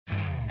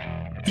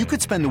You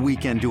could spend the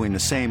weekend doing the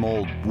same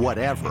old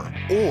whatever,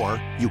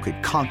 or you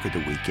could conquer the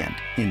weekend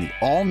in the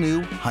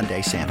all-new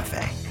Hyundai Santa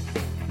Fe.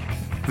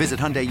 Visit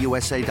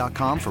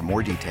HyundaiUSA.com for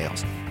more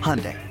details.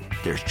 Hyundai,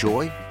 there's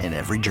joy in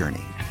every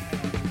journey.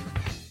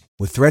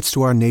 With threats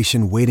to our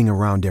nation waiting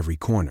around every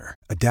corner,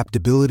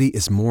 adaptability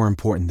is more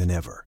important than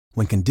ever.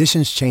 When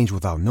conditions change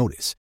without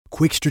notice,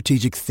 quick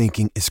strategic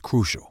thinking is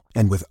crucial.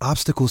 And with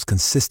obstacles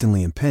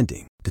consistently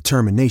impending,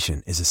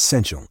 determination is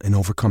essential in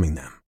overcoming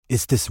them.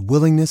 It's this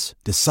willingness,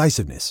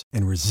 decisiveness,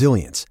 and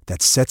resilience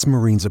that sets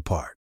Marines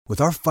apart. With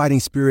our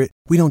fighting spirit,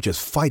 we don't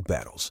just fight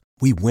battles,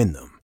 we win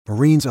them.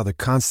 Marines are the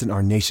constant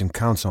our nation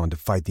counts on to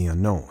fight the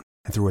unknown.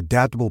 And through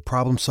adaptable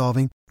problem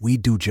solving, we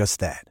do just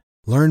that.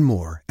 Learn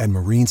more at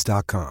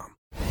marines.com.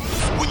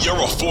 When you're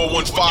a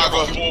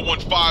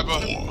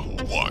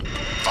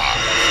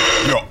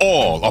 415er, you're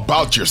all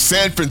about your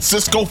San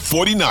Francisco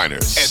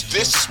 49ers. And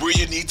this is where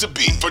you need to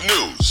be for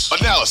news,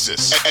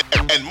 analysis,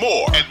 and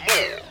more.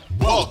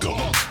 Welcome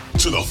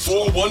to the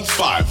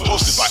 415ers,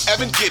 hosted by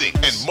Evan Gidding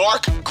and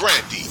Mark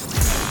Grandy.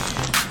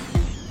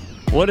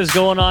 What is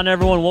going on,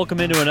 everyone? Welcome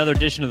into another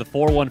edition of the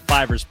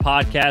 415ers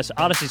podcast,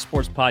 Odyssey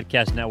Sports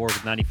Podcast Network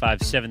with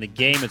 95.7 The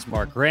Game. It's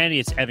Mark Grandy.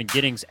 It's Evan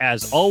Giddings.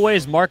 As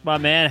always, Mark, my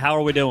man, how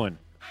are we doing?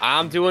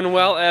 I'm doing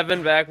well,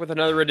 Evan, back with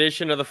another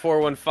edition of the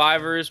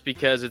 415ers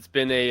because it's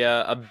been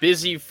a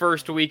busy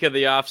first week of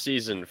the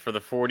offseason for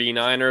the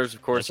 49ers.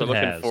 Of course, they're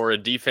looking for a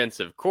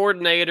defensive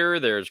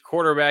coordinator. There's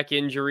quarterback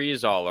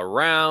injuries all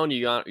around.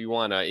 You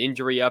want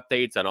injury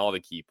updates on all the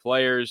key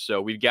players. So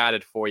we've got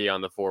it for you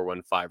on the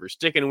 415ers.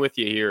 Sticking with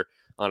you here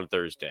on a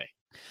Thursday.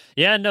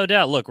 Yeah, no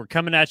doubt. Look, we're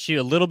coming at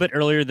you a little bit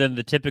earlier than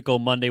the typical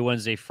Monday,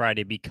 Wednesday,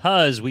 Friday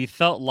because we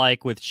felt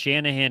like with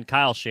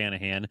Kyle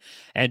Shanahan,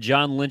 and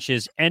John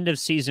Lynch's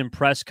end-of-season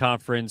press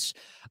conference,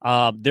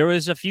 there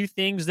was a few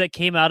things that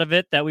came out of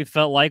it that we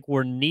felt like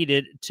were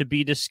needed to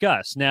be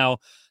discussed. Now,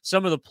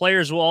 some of the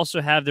players will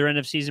also have their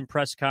end-of-season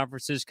press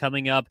conferences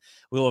coming up.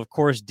 We'll, of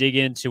course, dig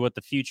into what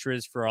the future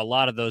is for a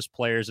lot of those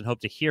players and hope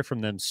to hear from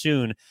them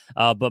soon.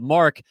 But,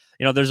 Mark,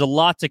 there's a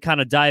lot to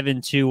kind of dive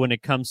into when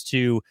it comes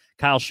to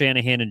Kyle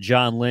Shanahan and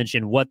John Lynch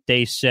and what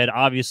they said.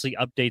 Obviously,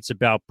 updates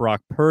about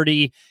Brock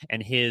Purdy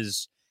and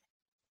his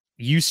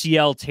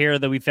UCL tear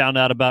that we found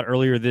out about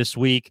earlier this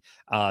week.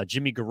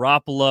 Jimmy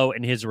Garoppolo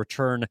and his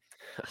return,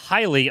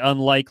 highly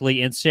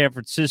unlikely in San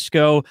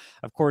Francisco.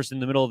 Of course,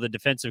 in the middle of the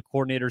defensive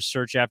coordinator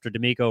search after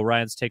DeMeco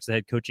Ryans takes the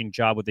head coaching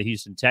job with the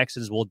Houston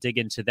Texans. We'll dig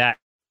into that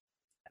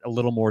a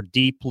little more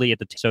deeply at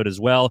the episode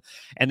as well.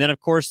 And then, of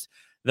course,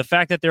 the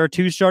fact that there are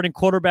two starting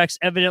quarterbacks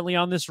evidently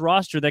on this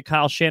roster that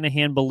Kyle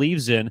Shanahan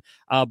believes in.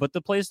 But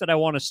the place that I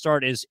want to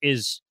start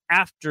is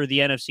after the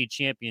NFC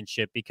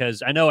Championship,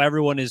 because I know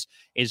everyone is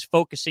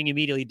focusing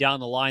immediately down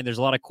the line. There's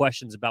a lot of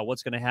questions about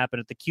what's going to happen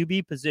at the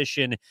QB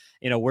position.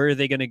 Where are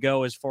they going to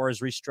go as far as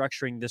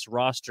restructuring this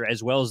roster,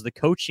 as well as the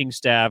coaching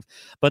staff?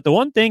 But the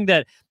one thing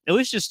that at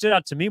least just stood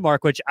out to me,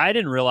 Mark, which I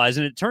didn't realize,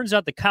 and it turns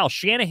out that Kyle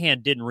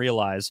Shanahan didn't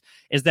realize,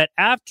 is that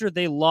after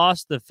they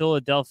lost the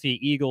Philadelphia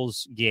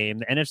Eagles game,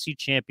 the NFC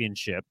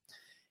Championship,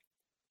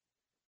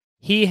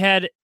 he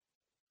had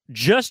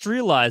just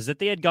realized that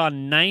they had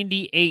gone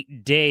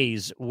 98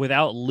 days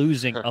without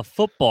losing a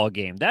football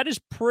game. That is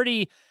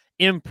pretty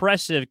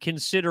impressive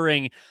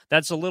considering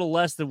that's a little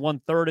less than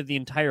 1/3 of the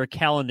entire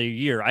calendar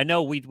year. I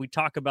know we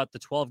talk about the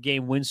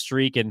 12-game win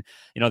streak and,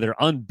 they're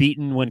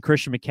unbeaten when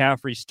Christian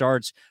McCaffrey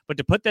starts. But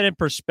to put that in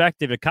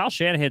perspective, Kyle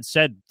Shanahan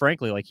said,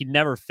 frankly, like he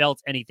never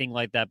felt anything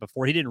like that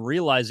before. He didn't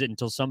realize it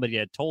until somebody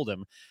had told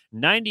him.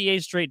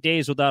 98 straight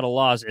days without a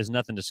loss is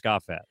nothing to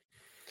scoff at.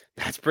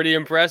 That's pretty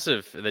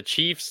impressive. The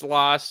Chiefs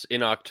loss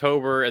in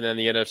October and then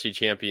the NFC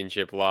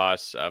Championship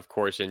loss, of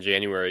course, in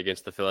January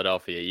against the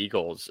Philadelphia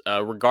Eagles.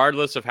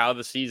 Regardless of how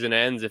the season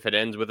ends, if it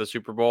ends with a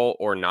Super Bowl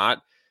or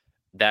not,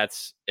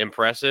 that's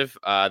impressive.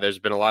 There's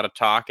been a lot of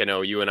talk. I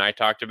know you and I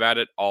talked about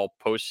it all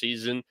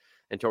postseason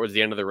and towards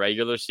the end of the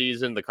regular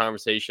season, the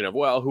conversation of,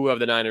 well, who have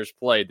the Niners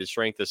played, the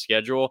strength of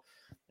schedule.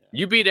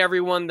 You beat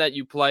everyone that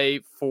you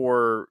play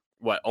for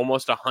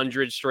almost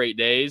 100 straight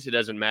days. It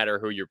doesn't matter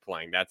who you're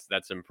playing.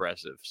 That's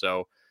impressive.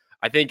 So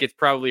I think it's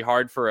probably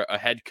hard for a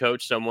head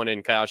coach, someone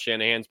in Kyle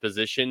Shanahan's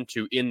position,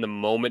 to in the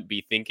moment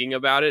be thinking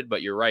about it.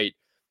 But you're right.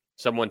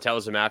 Someone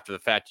tells him after the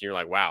fact, and you're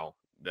like, wow,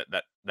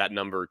 that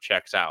number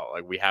checks out.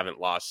 Like, we haven't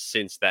lost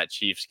since that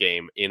Chiefs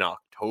game in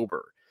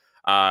October.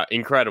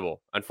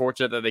 Incredible.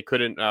 Unfortunate that they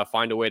couldn't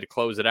find a way to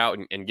close it out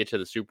and get to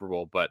the Super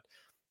Bowl, but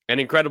an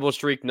incredible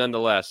streak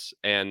nonetheless.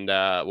 And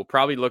we'll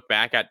probably look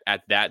back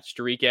at that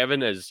streak,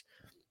 Evan, as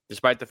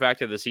despite the fact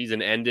that the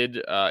season ended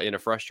in a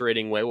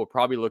frustrating way, we'll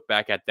probably look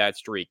back at that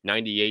streak,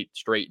 98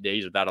 straight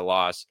days without a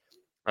loss,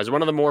 as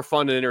one of the more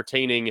fun and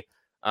entertaining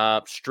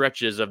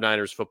stretches of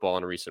Niners football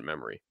in recent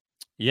memory.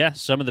 Yeah,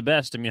 some of the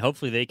best. I mean,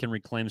 hopefully they can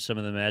reclaim some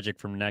of the magic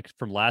from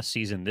last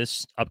season,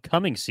 this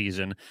upcoming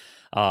season.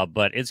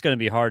 But it's going to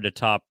be hard to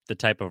top the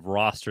type of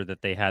roster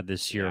that they had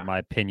this year, in my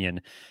opinion.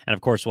 And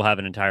of course, we'll have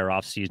an entire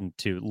offseason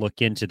to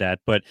look into that.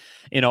 But,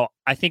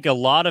 I think a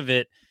lot of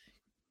it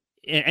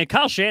And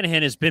Kyle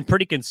Shanahan has been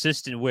pretty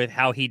consistent with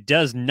how he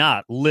does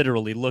not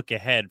literally look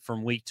ahead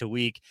from week to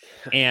week,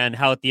 and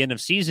how at the end of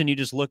season you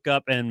just look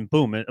up and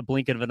boom, a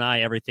blink of an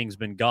eye, everything's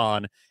been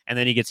gone, and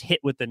then he gets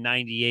hit with the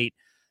 98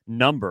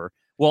 number.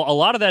 Well, a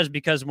lot of that is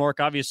because, Mark,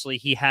 obviously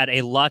he had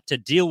a lot to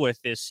deal with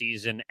this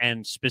season,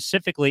 and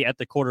specifically at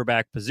the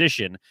quarterback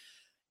position.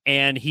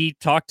 And he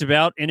talked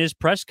about in his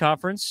press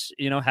conference,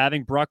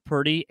 having Brock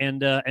Purdy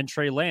and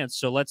Trey Lance.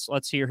 So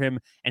let's hear him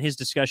and his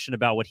discussion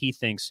about what he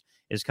thinks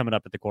is coming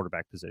up at the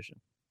quarterback position.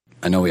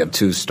 I know we have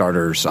 2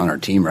 starters on our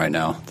team right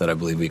now that I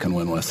believe we can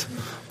win with.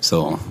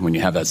 So when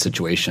you have that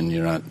situation,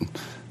 you're not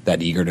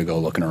that eager to go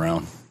looking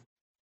around.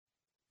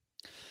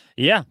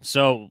 Yeah,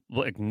 so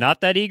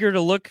not that eager to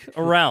look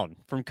around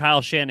from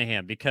Kyle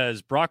Shanahan,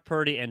 because Brock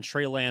Purdy and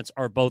Trey Lance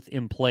are both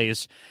in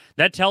place.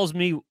 That tells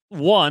me,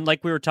 one,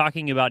 like we were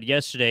talking about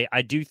yesterday,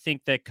 I do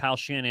think that Kyle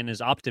Shanahan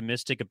is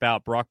optimistic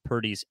about Brock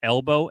Purdy's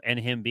elbow and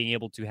him being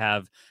able to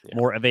have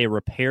more of a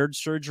repaired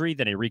surgery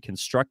than a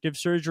reconstructive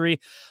surgery.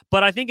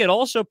 But I think it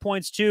also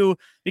points to,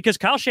 because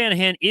Kyle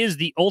Shanahan is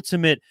the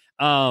ultimate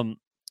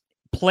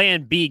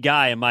plan B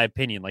guy, in my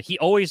opinion. Like, he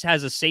always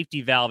has a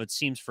safety valve, it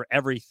seems, for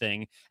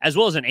everything, as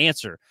well as an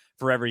answer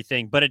for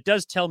everything. But it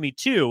does tell me,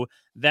 too,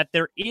 that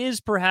there is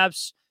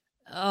perhaps,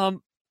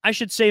 I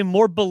should say,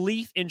 more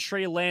belief in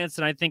Trey Lance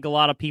than I think a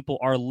lot of people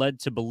are led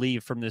to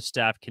believe from this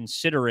staff,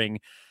 considering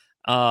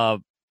the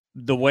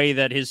way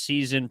that his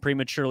season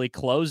prematurely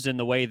closed and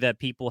the way that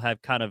people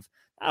have kind of,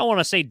 I don't want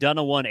to say done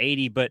a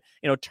 180, but,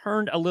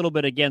 turned a little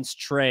bit against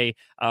Trey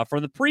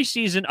from the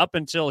preseason up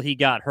until he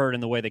got hurt,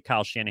 in the way that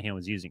Kyle Shanahan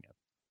was using it.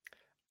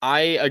 I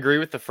agree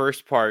with the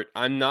first part.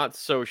 I'm not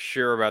so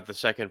sure about the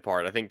second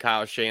part. I think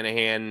Kyle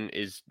Shanahan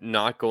is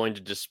not going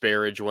to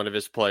disparage one of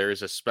his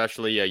players,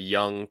 especially a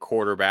young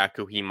quarterback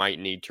who he might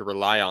need to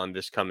rely on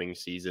this coming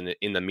season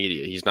in the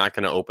media. He's not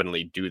going to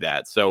openly do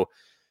that. So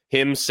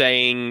him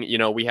saying,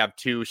 we have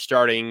 2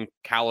 starting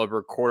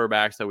caliber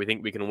quarterbacks that we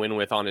think we can win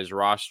with on his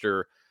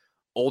roster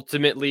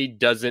ultimately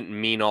doesn't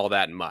mean all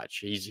that much.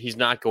 He's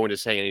not going to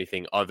say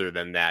anything other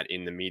than that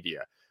in the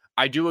media.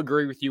 I do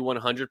agree with you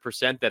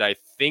 100% that I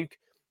think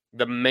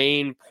the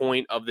main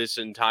point of this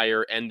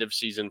entire end of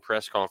season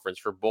press conference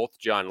for both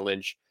John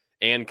Lynch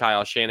and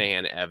Kyle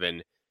Shanahan,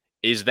 Evan,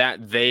 is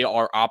that they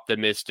are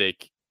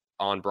optimistic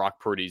on Brock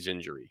Purdy's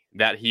injury,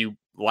 that he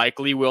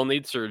likely will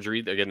need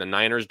surgery. Again, the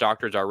Niners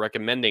doctors are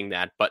recommending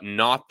that, but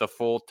not the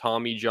full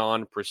Tommy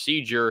John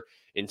procedure.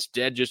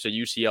 Instead, just a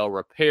UCL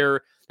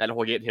repair that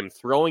will get him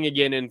throwing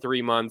again in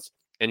 3 months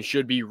and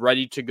should be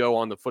ready to go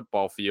on the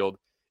football field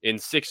in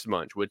 6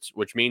 months,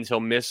 which means he'll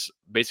miss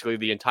basically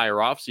the entire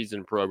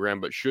offseason program,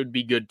 but should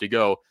be good to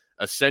go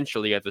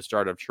essentially at the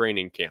start of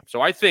training camp. So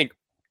I think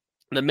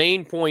the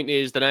main point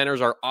is the Niners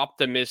are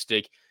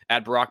optimistic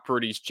at Brock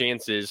Purdy's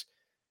chances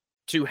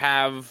to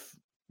have,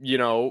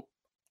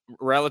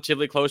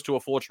 relatively close to a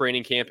full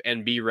training camp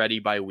and be ready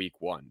by week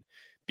 1.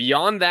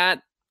 Beyond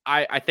that,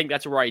 I think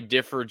that's where I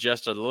differ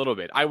just a little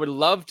bit. I would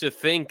love to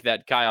think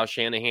that Kyle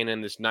Shanahan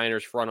and this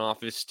Niners front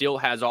office still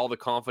has all the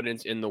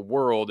confidence in the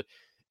world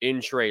in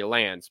Trey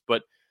Lance,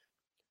 but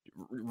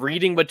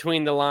reading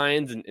between the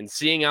lines and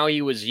seeing how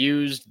he was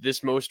used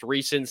this most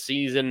recent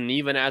season, and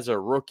even as a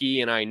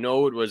rookie, and I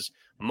know it was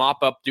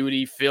mop-up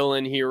duty, fill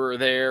in here or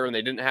there, and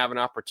they didn't have an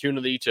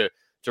opportunity to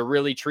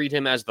really treat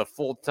him as the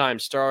full-time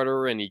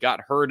starter, and he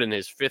got hurt in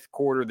his 5th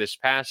quarter this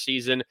past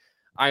season.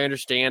 I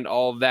understand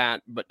all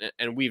that,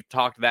 and we've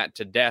talked that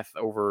to death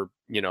over,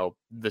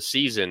 the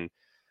season.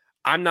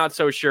 I'm not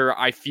so sure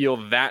I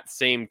feel that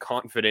same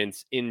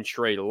confidence in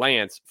Trey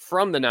Lance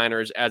from the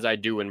Niners as I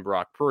do in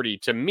Brock Purdy.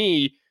 To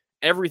me,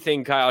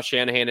 everything Kyle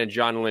Shanahan and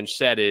John Lynch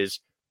said is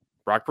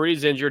Brock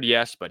Purdy's injured,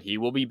 yes, but he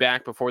will be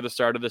back before the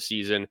start of the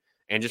season.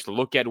 And just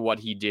look at what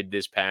he did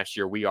this past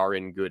year. We are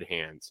in good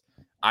hands.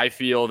 I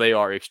feel they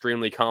are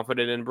extremely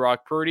confident in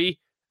Brock Purdy.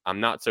 I'm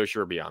not so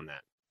sure beyond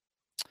that.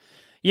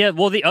 Yeah,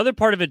 well, the other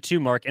part of it too,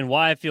 Mark, and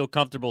why I feel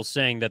comfortable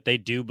saying that they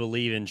do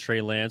believe in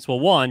Trey Lance. Well,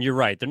 one, you're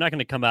right. They're not going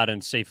to come out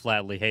and say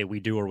flatly, hey, we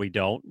do or we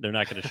don't. They're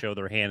not going to show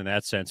their hand in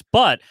that sense.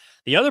 But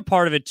the other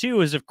part of it too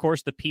is, of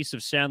course, the piece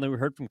of sound that we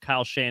heard from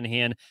Kyle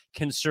Shanahan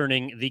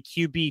concerning the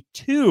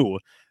QB2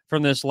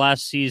 from this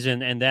last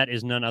season, and that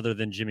is none other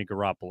than Jimmy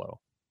Garoppolo.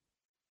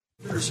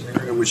 Is there a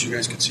scenario in which you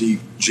guys could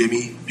see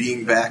Jimmy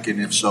being back, and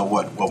if so,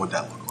 what would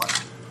that look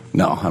like?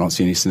 No, I don't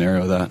see any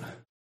scenario of that.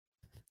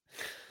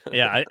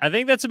 Yeah, I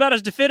think that's about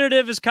as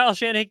definitive as Kyle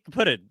Shanahan can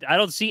put it. I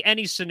don't see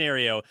any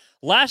scenario.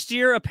 Last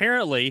year,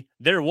 apparently,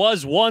 there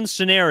was one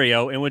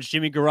scenario in which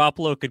Jimmy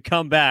Garoppolo could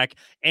come back,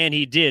 and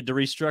he did, to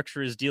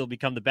restructure his deal,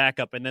 become the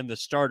backup, and then the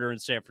starter in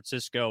San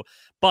Francisco.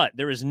 But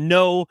there is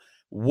no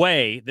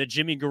way that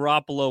Jimmy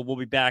Garoppolo will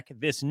be back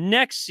this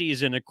next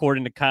season,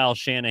 according to Kyle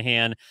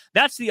Shanahan.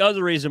 That's the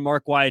other reason,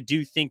 Mark, why I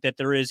do think that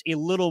there is a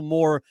little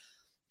more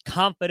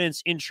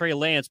confidence in Trey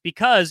Lance,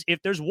 because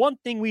if there's one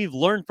thing we've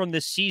learned from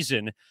this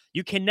season,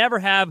 you can never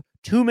have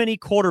too many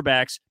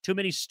quarterbacks, too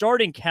many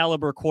starting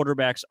caliber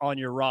quarterbacks on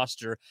your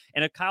roster.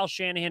 And if Kyle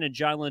Shanahan and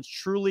John Lynch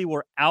truly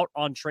were out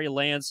on Trey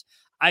Lance,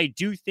 I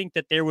do think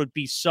that there would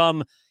be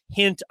some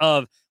hint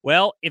of,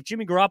 well, if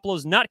Jimmy Garoppolo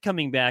is not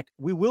coming back,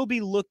 we will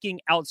be looking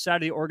outside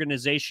of the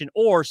organization,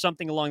 or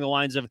something along the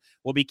lines of,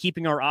 we'll be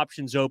keeping our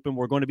options open.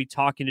 We're going to be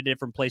talking to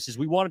different places.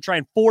 We want to try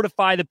and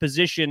fortify the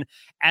position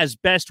as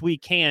best we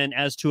can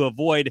as to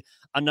avoid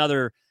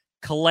another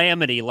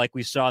calamity like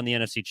we saw in the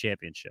NFC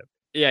Championship.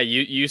 Yeah,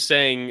 you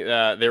saying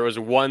there was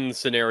one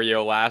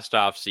scenario last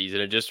offseason.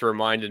 It just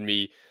reminded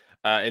me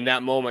in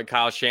that moment,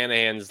 Kyle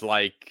Shanahan's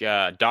like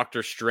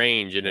Doctor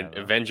Strange in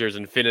Avengers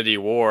Infinity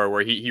War,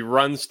 where he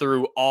runs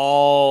through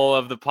all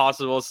of the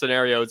possible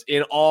scenarios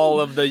in all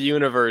of the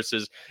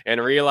universes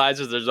and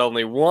realizes there's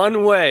only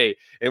one way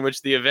in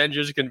which the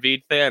Avengers can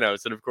beat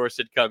Thanos. And of course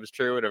it comes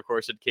true. And of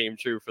course it came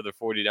true for the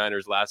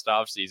 49ers last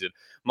offseason.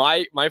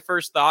 My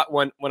first thought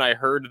when I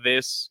heard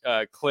this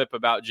clip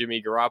about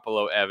Jimmy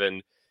Garoppolo,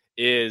 Evan,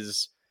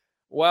 is,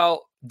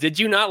 well, did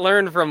you not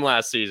learn from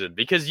last season?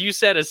 Because you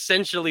said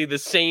essentially the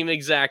same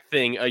exact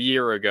thing a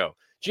year ago.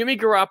 Jimmy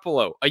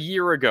Garoppolo, a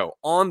year ago,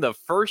 on the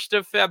 1st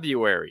of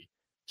February,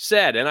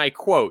 said, and I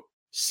quote,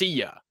 "See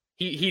ya."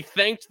 He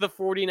thanked the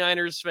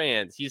 49ers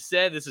fans. He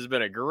said, "This has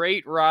been a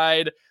great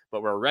ride,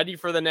 but we're ready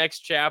for the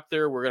next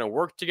chapter. We're going to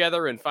work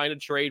together and find a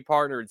trade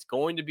partner. It's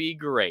going to be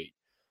great."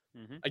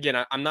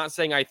 Again, I'm not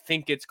saying I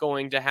think it's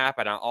going to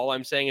happen. All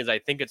I'm saying is I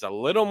think it's a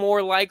little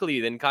more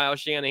likely than Kyle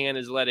Shanahan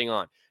is letting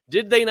on.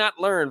 Did they not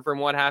learn from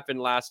what happened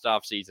last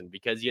offseason?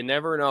 Because you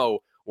never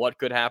know what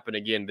could happen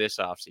again this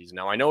offseason.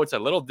 Now, I know it's a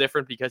little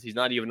different because he's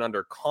not even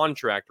under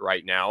contract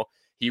right now.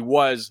 He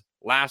was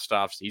last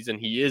offseason.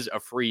 He is a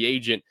free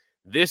agent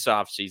this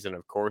offseason,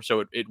 of course.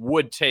 So it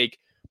would take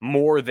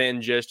more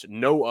than just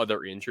no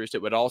other interest.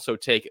 It would also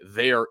take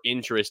their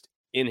interest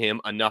in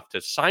him enough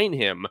to sign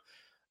him.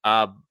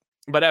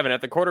 But Evan, at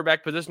the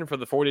quarterback position for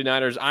the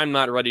 49ers, I'm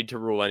not ready to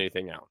rule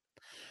anything out.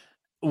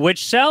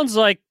 Which sounds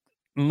like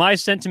my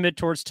sentiment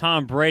towards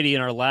Tom Brady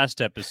in our last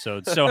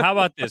episode. So how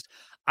about this?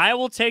 I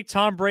will take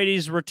Tom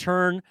Brady's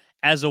return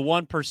as a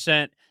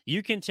 1%.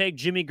 You can take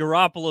Jimmy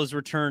Garoppolo's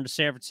return to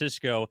San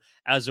Francisco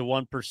as a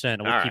 1%,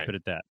 and we'll keep it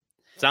at that.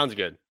 Sounds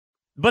good.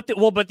 But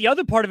the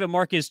other part of it,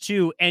 Mark, is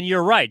too, and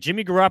you're right,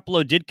 Jimmy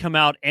Garoppolo did come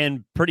out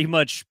and pretty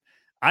much,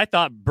 I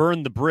thought,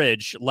 burn the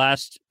bridge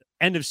last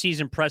end of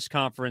season press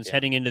conference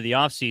heading into the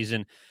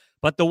offseason.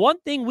 But the one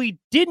thing we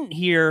didn't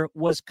hear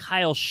was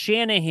Kyle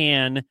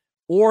Shanahan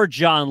or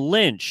John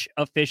Lynch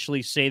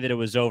officially say that it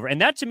was over.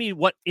 And that, to me,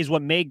 what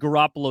made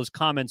Garoppolo's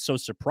comments so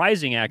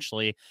surprising,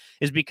 actually,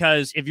 is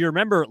because if you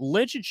remember,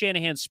 Lynch and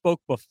Shanahan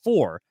spoke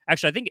before.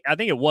 Actually, I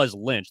think it was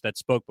Lynch that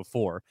spoke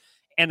before.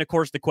 And of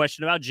course, the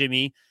question about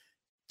Jimmy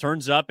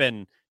turns up,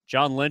 and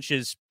John Lynch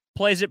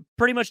plays it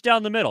pretty much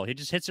down the middle. He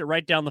just hits it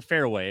right down the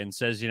fairway and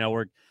says,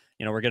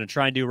 we're going to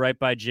try and do right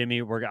by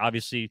Jimmy. We're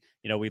obviously,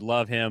 we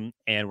love him,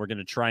 and we're going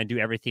to try and do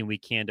everything we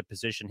can to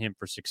position him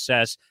for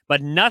success,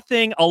 but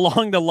nothing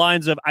along the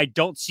lines of, I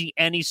don't see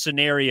any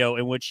scenario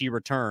in which he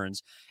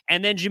returns.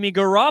 And then Jimmy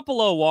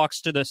Garoppolo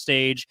walks to the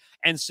stage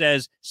and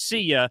says,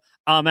 "See ya,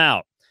 I'm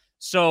out."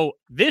 So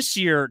this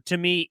year, to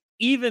me,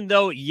 even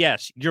though,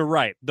 yes, you're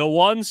right, the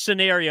one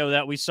scenario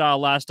that we saw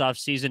last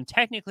offseason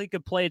technically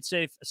could play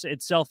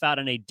itself out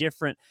in a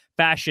different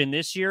fashion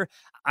this year,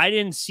 I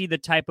didn't see the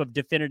type of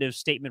definitive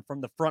statement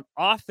from the front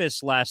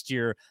office last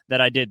year that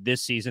I did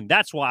this season.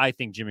 That's why I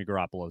think Jimmy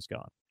Garoppolo's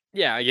gone.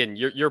 Yeah, again,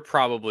 you're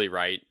probably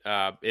right.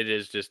 It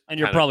is just, and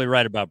you're probably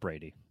right about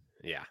Brady.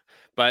 Yeah,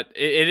 but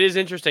it is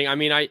interesting. I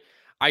mean,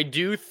 I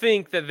do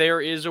think that there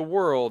is a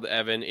world,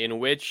 Evan, in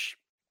which,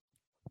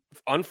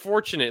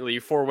 unfortunately,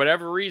 for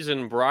whatever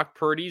reason, Brock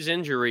Purdy's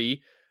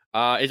injury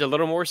is a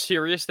little more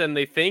serious than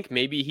they think.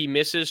 Maybe he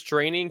misses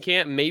training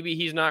camp. Maybe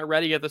he's not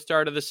ready at the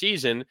start of the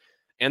season.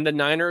 And the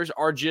Niners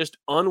are just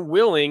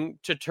unwilling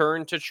to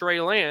turn to Trey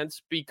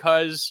Lance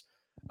because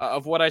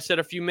of what I said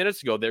a few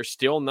minutes ago. They're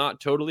still not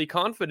totally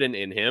confident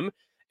in him,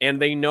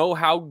 and they know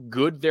how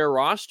good their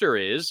roster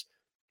is,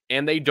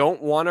 and they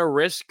don't want to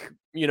risk,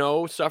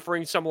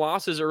 suffering some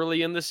losses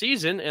early in the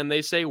season. And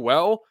they say,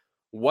 well,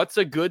 what's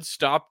a good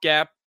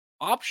stopgap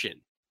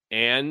option?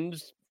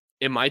 And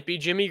it might be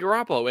Jimmy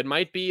Garoppolo. It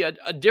might be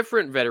a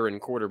different veteran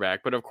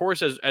quarterback. But of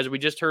course, as we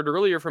just heard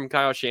earlier from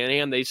Kyle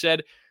Shanahan, they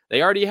said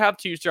they already have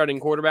 2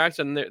 starting quarterbacks,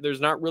 and there's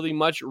not really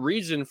much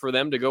reason for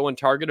them to go and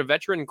target a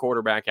veteran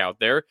quarterback out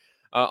there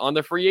on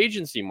the free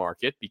agency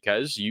market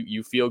because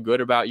you feel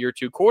good about your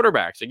 2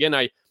 quarterbacks. Again,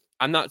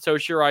 I'm not so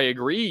sure I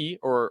agree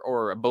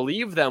or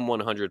believe them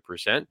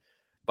 100%.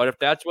 But if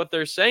that's what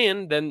they're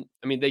saying, then,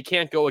 I mean, they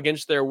can't go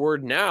against their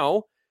word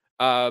now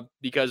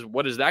because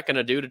what is that going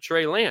to do to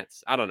Trey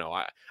Lance? I don't know.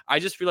 I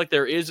just feel like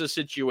there is a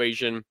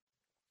situation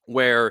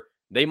where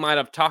they might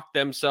have talked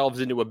themselves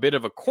into a bit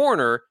of a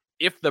corner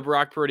if the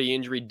Brock Purdy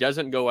injury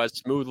doesn't go as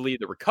smoothly,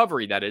 the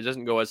recovery, that is,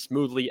 doesn't go as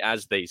smoothly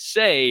as they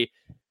say.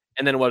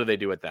 And then what do they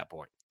do at that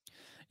point?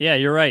 Yeah,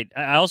 you're right.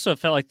 I also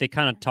felt like they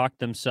kind of talked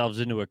themselves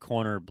into a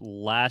corner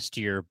last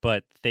year,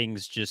 but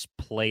things just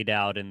played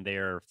out in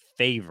their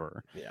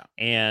favor. Yeah.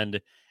 And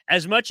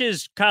as much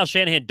as Kyle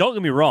Shanahan, don't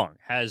get me wrong,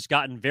 has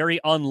gotten very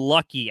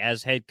unlucky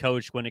as head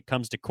coach when it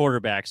comes to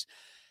quarterbacks,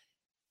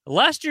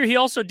 Last year, he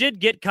also did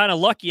get kind of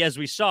lucky, as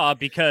we saw,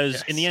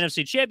 because in the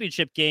NFC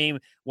Championship game,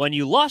 when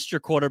you lost your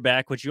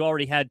quarterback, which you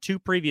already had 2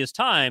 previous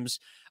times,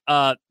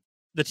 the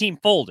team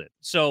folded.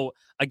 So,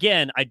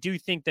 again, I do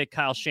think that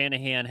Kyle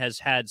Shanahan has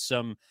had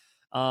some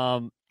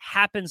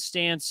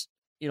happenstance,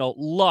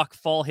 luck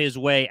fall his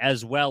way,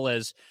 as well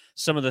as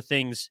some of the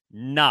things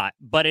not.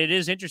 But it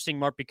is interesting,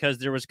 Mark, because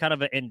there was kind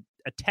of a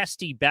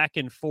testy back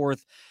and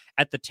forth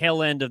at the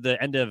tail end of the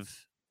end of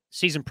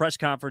season press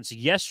conference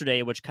yesterday,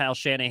 in which Kyle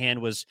Shanahan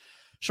was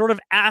sort of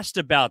asked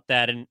about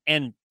that.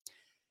 And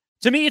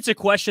to me, it's a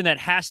question that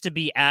has to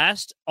be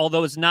asked,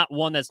 although it's not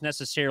one that's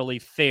necessarily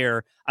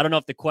fair. I don't know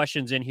if the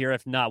question's in here.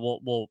 If not,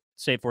 we'll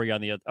say for you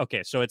on the other.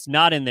 Okay, so it's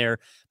not in there,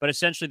 but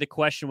essentially the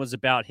question was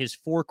about his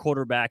 4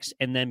 quarterbacks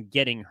and them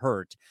getting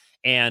hurt.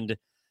 And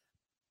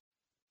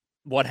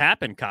what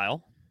happened,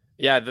 Kyle?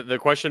 Yeah, the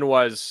question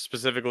was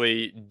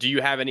specifically, do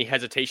you have any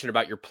hesitation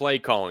about your play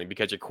calling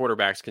because your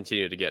quarterbacks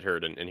continue to get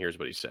hurt? And here's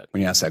what he said.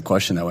 When you ask that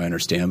question, that way I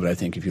understand, but I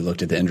think if you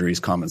looked at the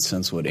injuries, common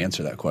sense would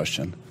answer that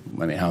question.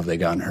 I mean, how have they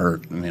gotten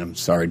hurt? I mean, I'm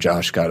sorry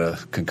Josh got a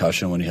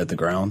concussion when he hit the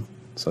ground,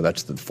 so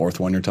that's the 4th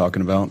one you're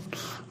talking about.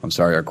 I'm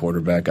sorry our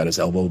quarterback got his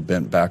elbow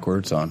bent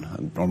backwards on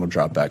a normal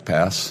drop-back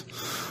pass.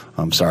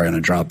 I'm sorry on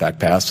a drop-back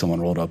pass,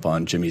 someone rolled up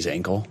on Jimmy's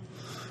ankle.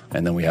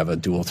 And then we have a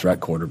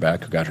dual-threat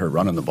quarterback who got hurt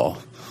running the ball.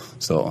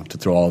 So to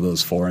throw all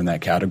those 4 in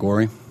that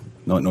category,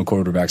 no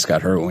quarterbacks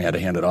got hurt when we had to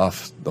hand it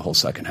off the whole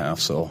second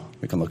half. So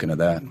we can look into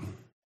that.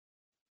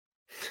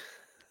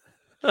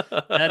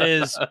 That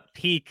is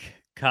peak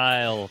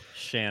Kyle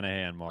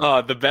Shanahan,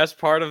 Mark. The best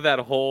part of that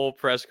whole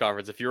press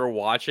conference, if you're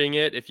watching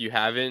it, if you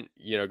haven't,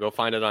 go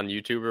find it on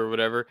YouTube or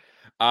whatever.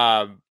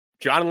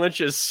 John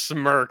Lynch's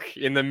smirk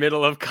in the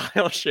middle of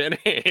Kyle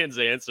Shanahan's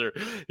answer.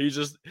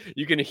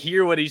 You can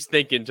hear what he's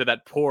thinking to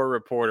that poor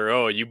reporter.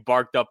 Oh, you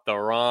barked up the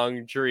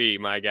wrong tree,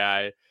 my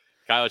guy.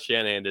 Kyle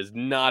Shanahan does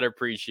not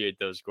appreciate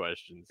those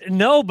questions.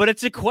 No, but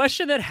it's a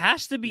question that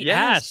has to be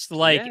asked.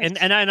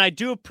 And I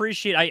do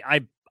appreciate,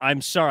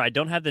 I'm sorry, I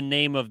don't have the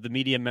name of the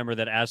media member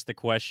that asked the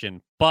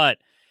question, but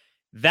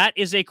that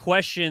is a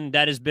question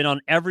that has been on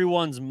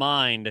everyone's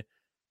mind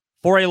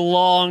for a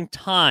long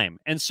time.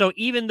 And so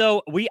even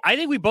though I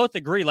think we both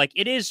agree,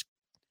 it is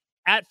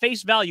at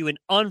face value an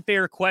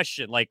unfair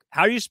question.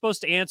 How are you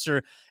supposed to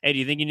answer, hey, do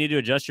you think you need to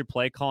adjust your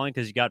play calling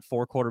because you got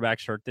 4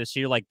 quarterbacks hurt this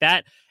year?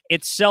 That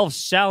itself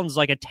sounds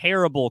like a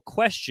terrible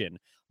question.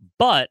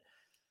 But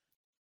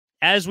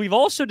as we've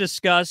also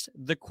discussed,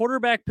 the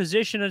quarterback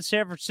position in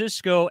San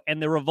Francisco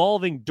and the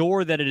revolving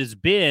door that it has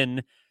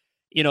been,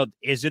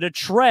 is it a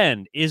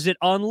trend? Is it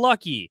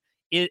unlucky?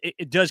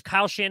 Does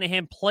Kyle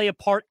Shanahan play a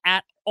part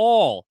at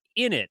all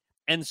in it?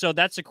 And so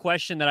that's a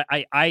question that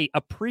I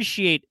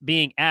appreciate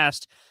being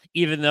asked,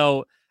 even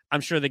though I'm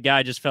sure the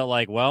guy just felt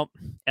like, well,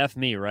 F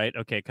me, right?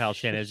 Okay, Kyle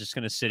Shanahan is just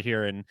going to sit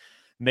here and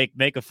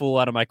make a fool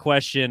out of my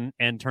question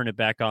and turn it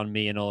back on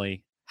me, and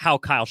only how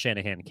Kyle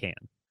Shanahan can.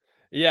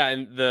 Yeah,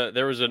 and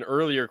there was an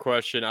earlier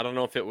question. I don't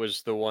know if it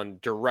was the one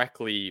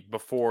directly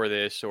before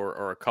this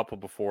or a couple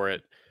before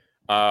it,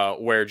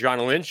 where John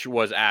Lynch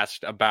was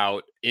asked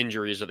about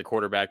injuries at the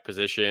quarterback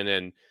position.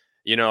 And,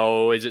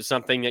 is it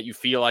something that you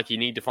feel like you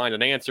need to find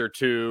an answer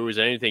to? Is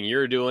there anything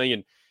you're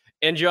doing?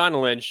 And John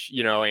Lynch,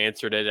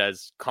 answered it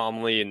as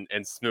calmly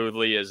and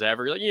smoothly as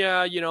ever.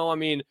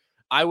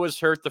 I was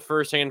hurt the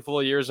first handful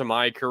of years of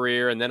my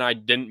career, and then I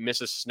didn't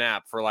miss a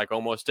snap for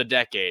almost a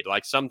decade.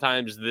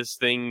 Sometimes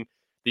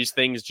these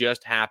things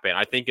just happen.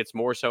 I think it's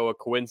more so a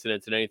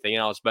coincidence than anything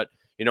else. But,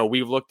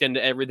 we've looked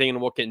into everything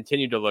and we'll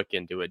continue to look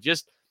into it.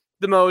 Just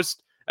the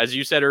most, as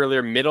you said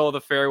earlier, middle of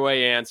the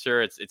fairway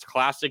answer. It's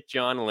classic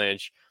John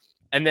Lynch.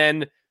 And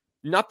then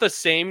not the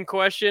same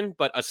question,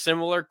 but a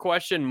similar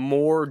question,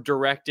 more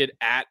directed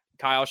at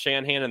Kyle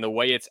Shanahan, and the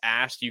way it's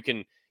asked, you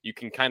can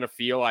kind of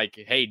feel like,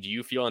 hey, do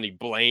you feel any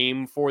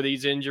blame for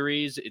these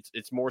injuries?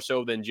 It's more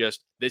so than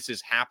just this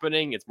is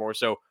happening. It's more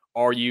so,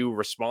 are you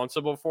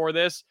responsible for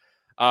this?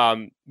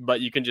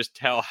 But you can just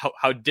tell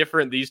how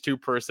different these two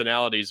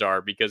personalities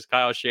are, because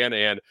Kyle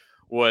Shanahan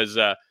was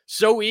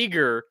so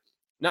eager,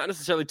 not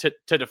necessarily to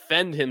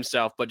defend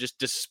himself, but just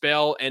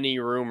dispel any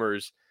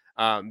rumors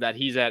that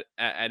he's at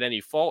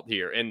any fault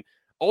here. And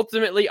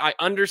ultimately, I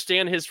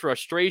understand his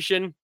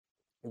frustration.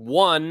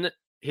 One,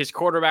 his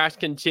quarterbacks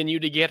continue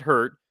to get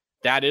hurt.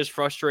 That is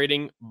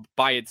frustrating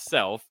by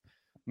itself.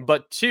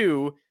 But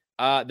 2,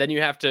 then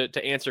you have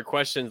to answer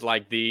questions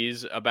like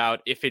these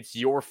about if it's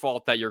your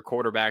fault that your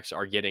quarterbacks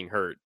are getting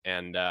hurt.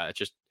 And it's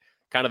just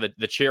kind of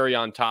the cherry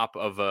on top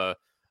of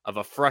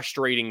a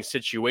frustrating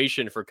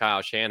situation for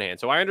Kyle Shanahan.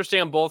 So I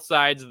understand both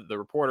sides. The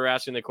reporter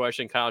asking the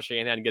question, Kyle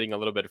Shanahan getting a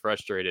little bit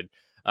frustrated.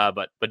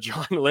 But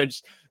John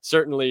Lynch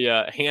certainly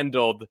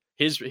handled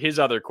his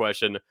other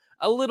question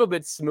a little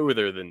bit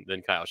smoother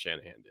than Kyle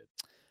Shanahan did.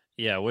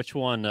 Yeah, which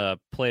one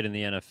played in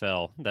the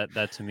NFL?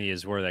 That to me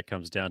is where that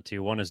comes down to.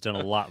 One has done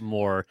a lot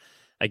more,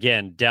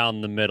 again,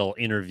 down the middle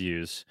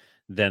interviews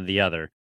than the other.